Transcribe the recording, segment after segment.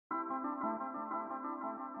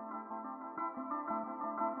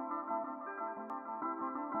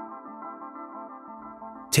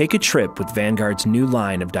Take a trip with Vanguard's new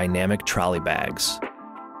line of dynamic trolley bags.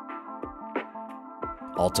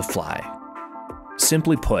 ALTA Fly.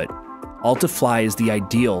 Simply put, ALTA Fly is the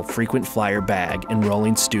ideal frequent flyer bag and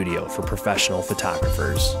rolling studio for professional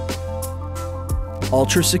photographers.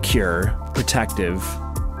 Ultra secure, protective,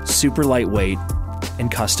 super lightweight, and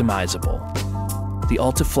customizable. The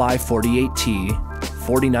ALTA Fly 48T,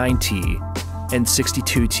 49T, and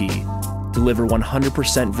 62T deliver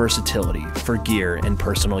 100% versatility for gear and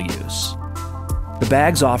personal use. The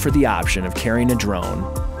bags offer the option of carrying a drone,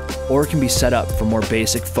 or can be set up for more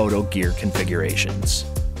basic photo gear configurations.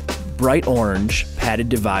 Bright orange, padded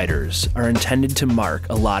dividers are intended to mark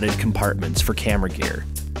allotted compartments for camera gear,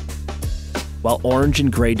 while orange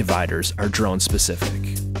and gray dividers are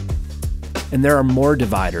drone-specific. And there are more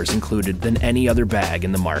dividers included than any other bag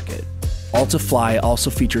in the market. ALTA Fly also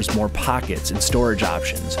features more pockets and storage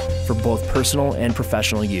options for both personal and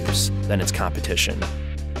professional use than its competition.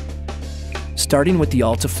 Starting with the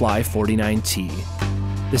ALTA Fly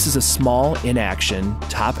 49T, this is a small, in-action,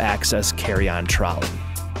 top-access carry-on trolley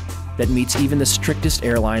that meets even the strictest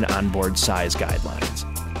airline onboard size guidelines,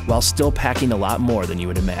 while still packing a lot more than you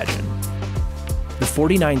would imagine. The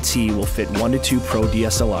 49T will fit 1 to 2 Pro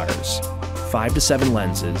DSLRs, 5 to 7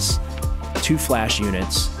 lenses, 2 flash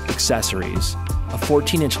units, accessories, a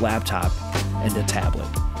 14-inch laptop, and a tablet.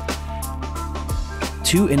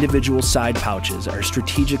 2 individual side pouches are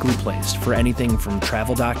strategically placed for anything from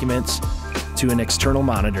travel documents to an external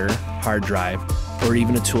monitor, hard drive, or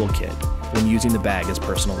even a toolkit when using the bag as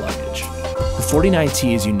personal luggage. The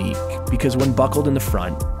 49T is unique because when buckled in the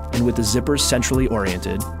front and with the zippers centrally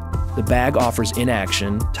oriented, the bag offers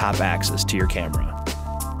in-action, top access to your camera.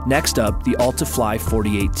 Next up, the ALTA Fly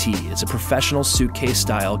 48T is a professional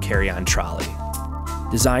suitcase-style carry-on trolley,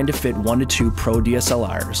 designed to fit 1 to 2 Pro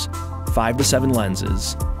DSLRs, 5 to 7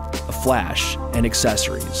 lenses, a flash, and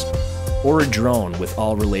accessories, or a drone with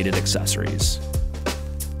all related accessories.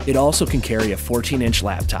 It also can carry a 14-inch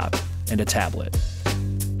laptop and a tablet.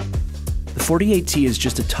 The 48T is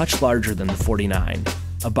just a touch larger than the 49,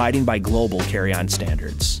 abiding by global carry-on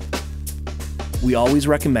standards. We always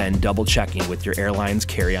recommend double-checking with your airline's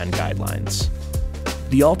carry-on guidelines.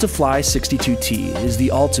 The ALTA Fly 62T is the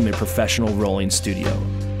ultimate professional rolling studio,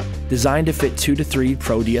 designed to fit 2 to 3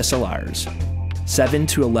 Pro DSLRs, 7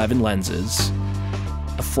 to 11 lenses,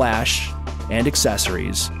 a flash, and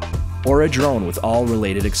accessories, or a drone with all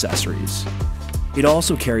related accessories. It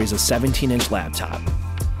also carries a 17-inch laptop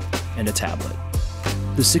and a tablet.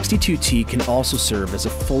 The 62T can also serve as a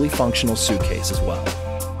fully functional suitcase as well.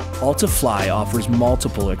 ALTA Fly offers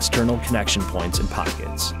multiple external connection points and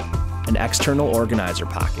pockets, an external organizer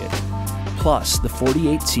pocket, plus the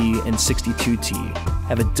 48T and 62T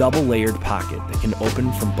have a double-layered pocket that can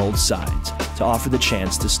open from both sides to offer the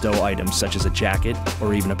chance to stow items such as a jacket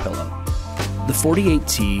or even a pillow. The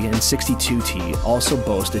 48T and 62T also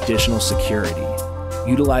boast additional security,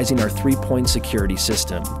 utilizing our 3-point security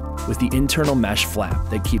system with the internal mesh flap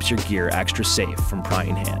that keeps your gear extra safe from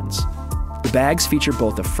prying hands. The bags feature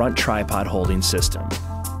both a front tripod holding system,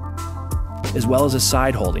 as well as a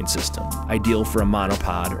side holding system, ideal for a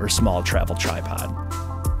monopod or small travel tripod.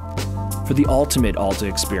 For the ultimate ALTA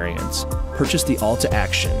experience, purchase the ALTA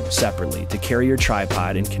Action separately to carry your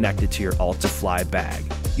tripod and connect it to your ALTA Fly bag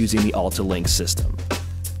using the ALTA Link system.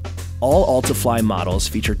 All ALTA Fly models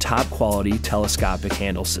feature top-quality telescopic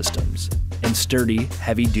handle systems and sturdy,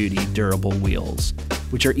 heavy-duty, durable wheels,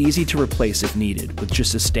 which are easy to replace if needed with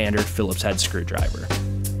just a standard Phillips head screwdriver.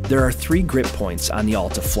 There are 3 grip points on the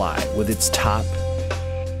ALTA Fly with its top,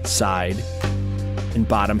 side, and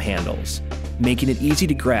bottom handles, making it easy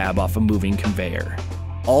to grab off a moving conveyor.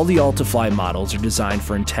 All the ALTA Fly models are designed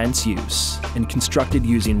for intense use and constructed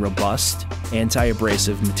using robust,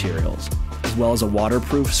 anti-abrasive materials, as well as a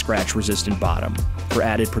waterproof, scratch-resistant bottom for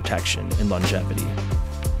added protection and longevity.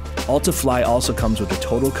 ALTA Fly also comes with a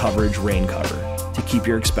total coverage rain cover to keep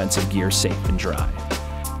your expensive gear safe and dry,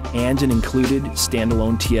 and an included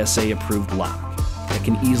standalone TSA-approved lock that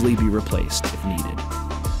can easily be replaced if needed.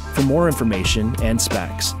 For more information and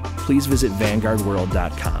specs, please visit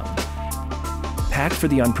vanguardworld.com. Pack for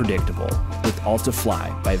the unpredictable with ALTA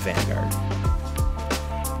Fly by Vanguard.